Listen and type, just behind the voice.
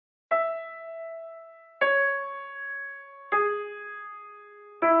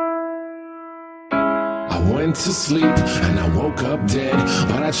I went to sleep and I woke up dead,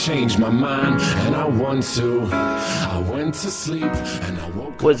 but I changed my mind and I want to. I went to sleep and I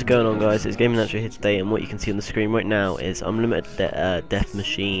woke up. What's going on, guys? It's GamingNacho here today, and what you can see on the screen right now is unlimited death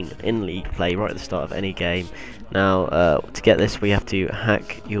machine in league play right at the start of any game. Now, to get this, we have to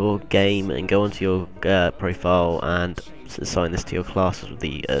hack your game and go onto your profile and assign this to your classes with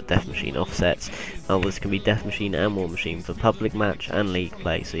the death machine offsets. Now, this can be death machine and WarMachine for public match and league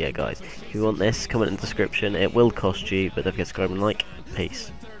play. So yeah, guys, if you want this, comment in the description. It will cost you, but don't forget to subscribe and like.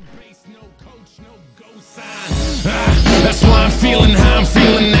 Peace. That's why I'm feeling how I'm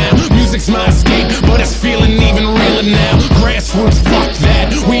feeling now. Music's my escape, but it's feeling even realer now. Grassroots, fuck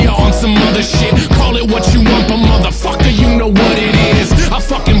that. We are on some other shit. Call it what you want, but motherfucker, you know what it is. I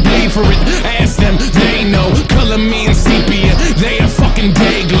fucking bleed for it. Ask them, they know. Color me in sepia. They are fucking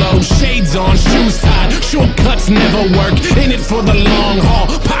day glow. Shades on, shoes tied. Shortcuts never work. In it for the long haul.